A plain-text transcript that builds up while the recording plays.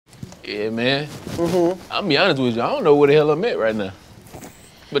Yeah, man. I'll be honest with you, I don't know where the hell I'm at right now.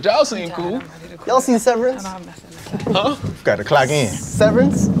 But y'all seem cool. Y'all seen Severance? Huh? Got to clock in.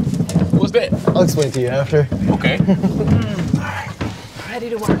 Severance? What's that? I'll explain to you after. Okay.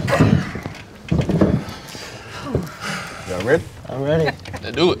 Ready to work. Y'all ready? I'm ready.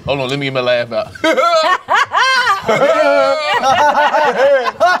 Let's do it. Hold on, let me get my laugh out.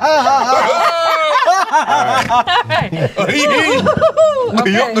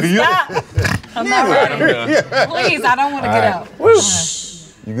 Okay, stop. I'm not ready. Please, I don't want to get up.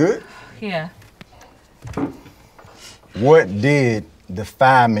 You good? Yeah. What did the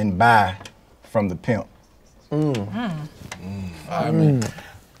fireman buy from the pimp? Fireman.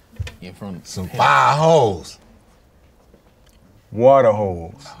 Get from Some fire hose. Water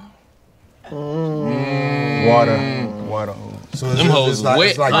hose. Water hose. So it's Them just- hoes it's like, wet,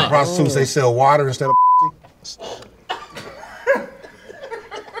 it's like huh? the prostitutes, they sell water instead of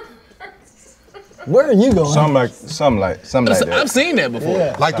Where are you going? Something like that. I've seen that before.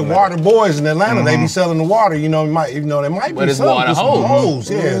 Yeah. like the water boys in Atlanta. They be selling the water. You know, they might But be it's selling water some hose.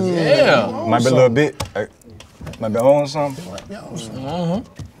 hose. Yeah. Yeah. Might be a little bit. Might be on something. Uh-huh.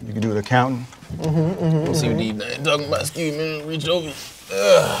 You can do the accounting. See what these names talking about. Excuse me, reach over.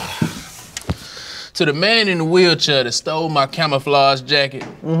 Ugh. To the man in the wheelchair that stole my camouflage jacket.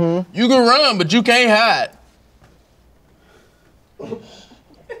 You can run, but you can't hide.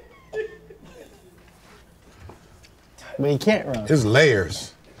 But you can't run. It's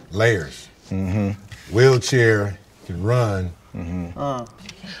layers. Wheelchair, can run.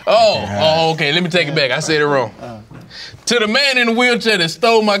 Oh, okay, let me take it back. I said it wrong. To the man in the wheelchair that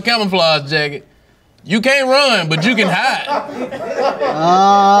stole my camouflage jacket, you can't run, but you can hide.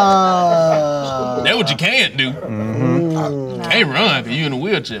 That's what you can't do. Can't run because you in a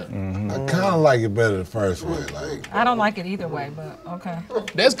wheelchair. I kind of like it better the first way. Like, I don't like it either way, but okay.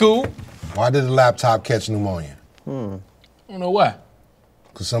 That's cool. why did the laptop catch pneumonia? I don't know why.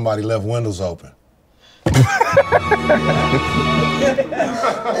 Because somebody left windows open.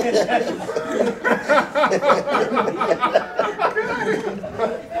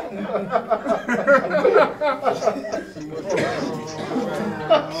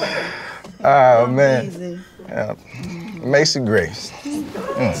 Oh, man. Macy Grace.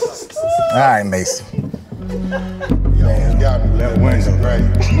 All right, Macy. Y'all got me. Left windows great.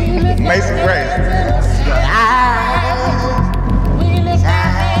 Macy Grace.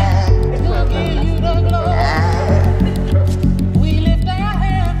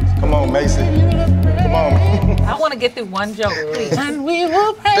 Come on, Macy. Come on. I want to get through one joke, please. And we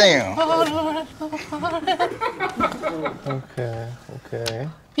will pray. Damn. Okay.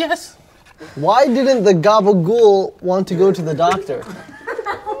 Yes. Why didn't the gabagool want to go to the doctor?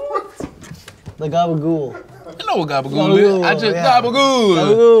 The gabagool. I know what gabagool is. I just gabagool.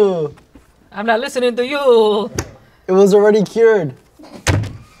 Gabagool. I'm not listening to you. It was already cured.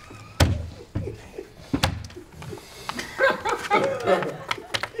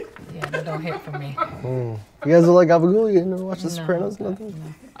 Yeah, that don't hit for me. You guys don't like gabagool? You never watch The Sopranos? Nothing?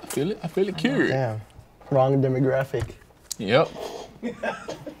 I feel it cured. Damn. Wrong demographic. Yep.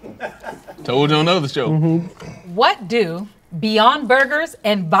 Told you on the other show. What do Beyond Burgers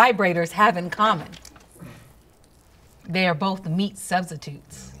and vibrators have in common? They are both meat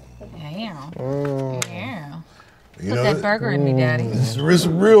substitutes. Yeah. Yeah. You Put that burger in me, Daddy. It's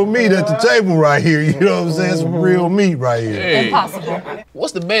some real meat at the table right here. You know what I'm saying? Some real meat right here. Hey, Impossible.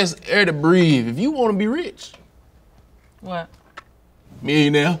 what's the best air to breathe if you want to be rich? What?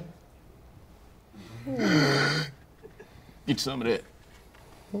 Millionaire. Get some of that.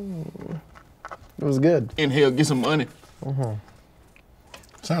 It was good. Inhale, get some money.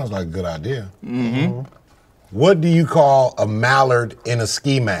 Sounds like a good idea. What do you call a mallard in a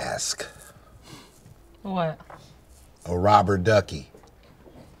ski mask? What? A robber ducky.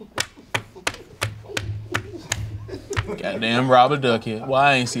 Goddamn Robert Duck here.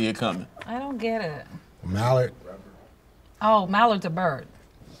 Why I ain't see it coming? I don't get it. Mallard? Oh, mallard's a bird.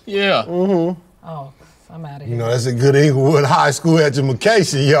 Yeah. Oh, I'm out of here. You know, that's a good Inglewood High School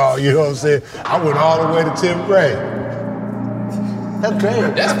education, y'all. You know what I'm saying? I went all the way to 10th grade. That's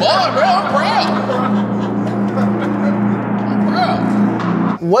great. That's fun, bro. I'm proud.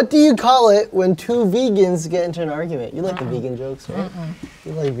 What do you call it when two vegans get into an argument? You like the vegan jokes, right?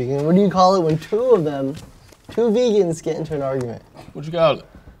 You like vegan. What do you call it when two vegans get into an argument? What you call it?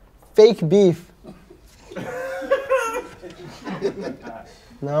 Fake beef.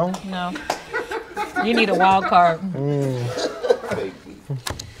 No? No. You need a wild card.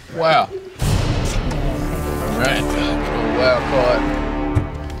 Wow. All right. Wild card.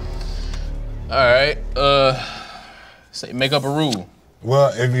 All right. Say make up a rule.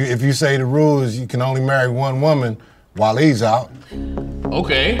 Well, if you say the rule is you can only marry one woman while he's out.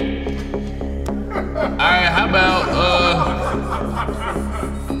 Okay. All right, how about,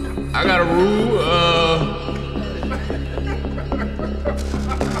 I got a rule,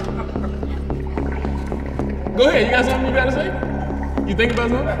 Go ahead, you got something you gotta say? You think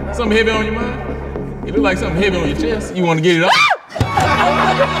about something? Something heavy on your mind? It look like something heavy on your chest. You wanna get it off?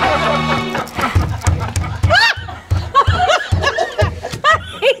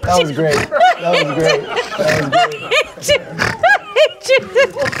 That was great. That was great. That was great.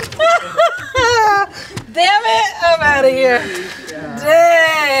 Damn it, I'm out of here.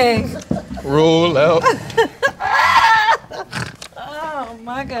 Dang. Roll out. Oh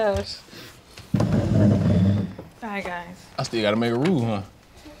my gosh. All right, guys. I still gotta make a rule, huh?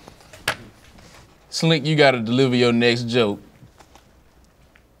 Slink, you gotta deliver your next joke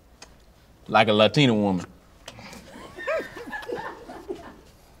like a Latina woman.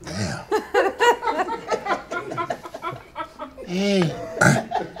 Hey,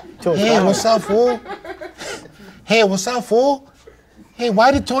 what's up, fool? Hey, what's up, fool? Hey,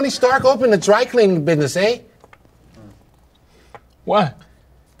 why did Tony Stark open the dry cleaning business, eh? Why?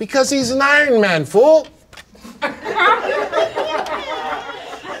 Because he's an Iron Man, fool.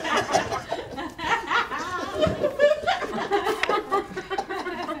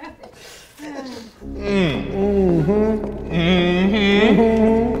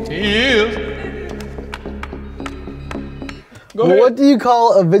 He is. Go ahead. What do you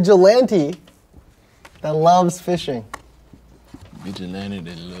call a vigilante that loves fishing? Vigilante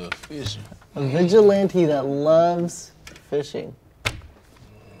that love fishing. A vigilante that loves fishing.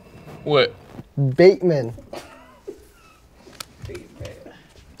 What? Bateman.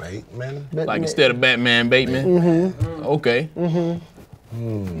 Bateman? Like instead of Batman, Bateman? Okay.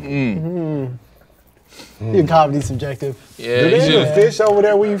 Your comedy subjective. Yeah, Do you they should. have fish over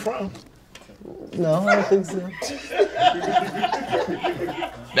there where you from? No, I don't think so.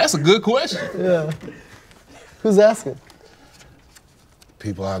 That's a good question. Yeah. Who's asking?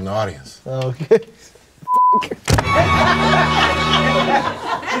 People out in the audience. Okay.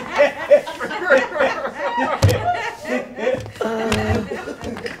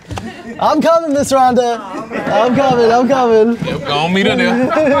 I'm coming, Miss Rhonda. I'm coming. Yep, go on meet her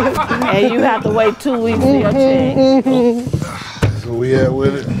there. And you have to wait 2 weeks for your check. So we at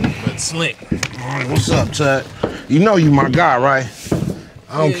with it. But Slink. What's up, Chad? You know you my guy, right?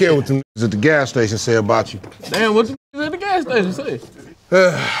 I don't care what the niggas at the gas station say about you. Damn, what the at the gas station say?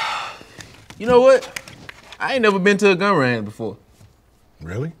 You know what? I ain't never been to a gun range before.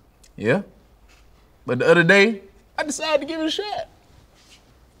 Really? Yeah. But the other day, I decided to give it a shot.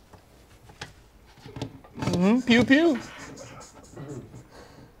 Pew pew.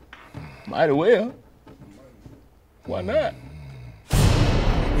 Might as well. Why not?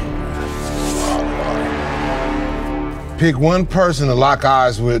 Pick one person to lock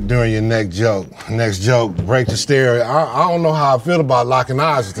eyes with during your next joke. Next joke, break the stereo. I don't know how I feel about locking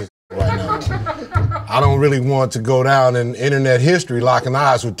eyes with this right now. I don't really want to go down in internet history locking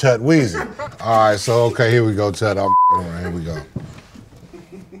eyes with Tutweezy. All right, so okay, here we go, Tut. Here we go.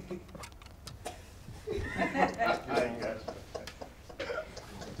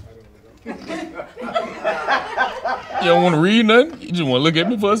 You don't want to read nothing? You just want to look at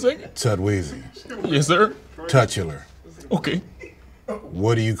me for a second? Tutweezy. Yes, sir. Tutular. Okay.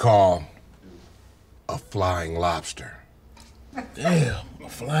 What do you call a flying lobster? Damn, a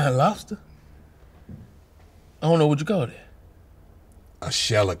flying lobster? I don't know what you call it. A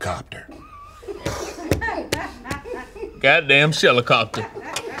shellicopter. Goddamn shellicopter.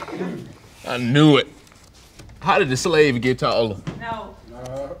 I knew it. How did the slave get taller? No.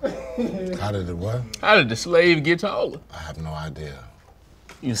 How did it what? How did the slave get taller? I have no idea.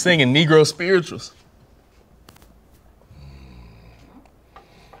 You singing Negro spirituals.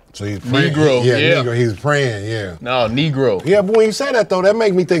 So he's praying. Negro, yeah. Negro. He was praying, yeah. No, Negro. Yeah, but when you say that though, that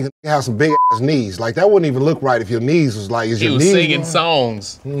make me think you have some big ass knees. Like that wouldn't even look right if your knees was like, is He your was knees singing wrong?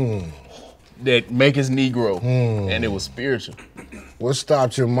 songs that make us Negro, and it was spiritual. What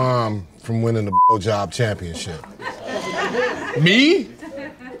stopped your mom from winning the blowjob championship? Me?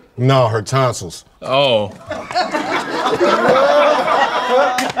 No, her tonsils. Oh.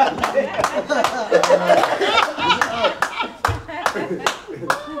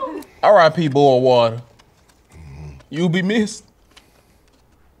 R.I.P. Boil Water. You'll be missed.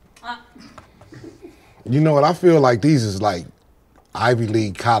 You know what? I feel like these is like Ivy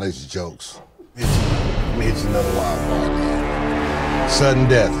League college jokes. Let me hit you another wild card. Man. Sudden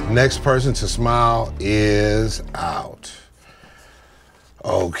death. Next person to smile is out.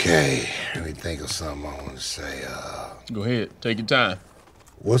 Okay, let me think of something I want to say. Go ahead, take your time.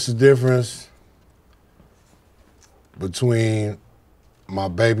 What's the difference between my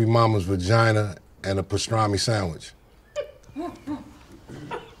baby mama's vagina and a pastrami sandwich?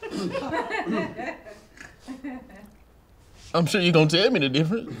 I'm sure you're gonna tell me the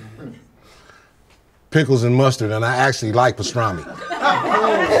difference. Pickles and mustard, and I actually like pastrami.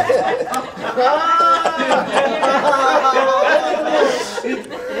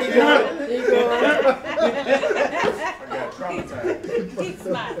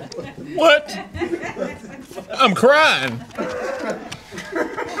 What? I'm crying.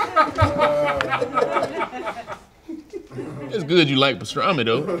 It's good you like pastrami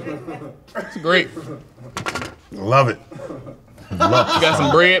though. It's great. Love it. Love You got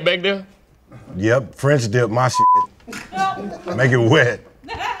some bread back there? Yep, French dip my shit. Make it wet.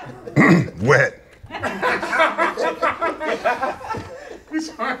 Wet.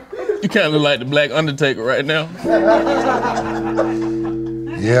 You kind of look like the Black Undertaker right now.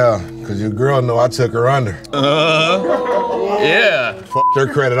 Yeah, because your girl know I took her under. Yeah. Fucked her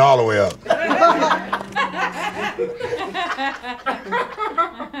credit all the way up.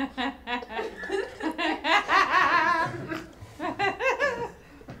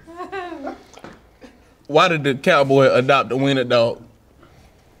 Why did the cowboy adopt a wiener dog?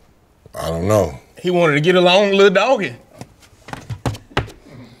 I don't know. He wanted to get along with little doggy.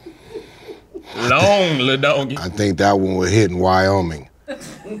 Long little doggy. I think that one was hit in Wyoming. I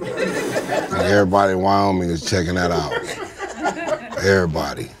think everybody in Wyoming is checking that out.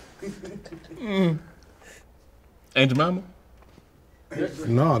 Everybody. Ain't your mama?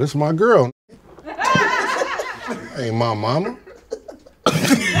 No, this is my girl. Ain't my mama.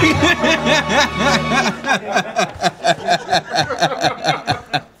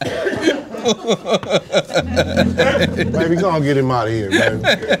 Baby, go on get him out of here, baby.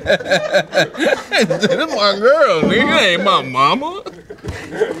 This my girl, nigga. Ain't my mama.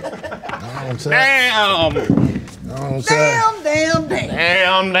 Damn.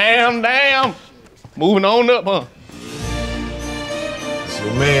 Damn. Moving on up, huh? It's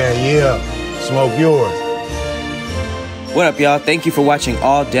your man, yeah. Smoke yours. What up, y'all? Thank you for watching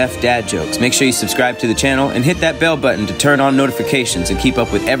All Deaf Dad Jokes. Make sure you subscribe to the channel and hit that bell button to turn on notifications and keep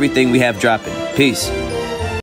up with everything we have dropping. Peace.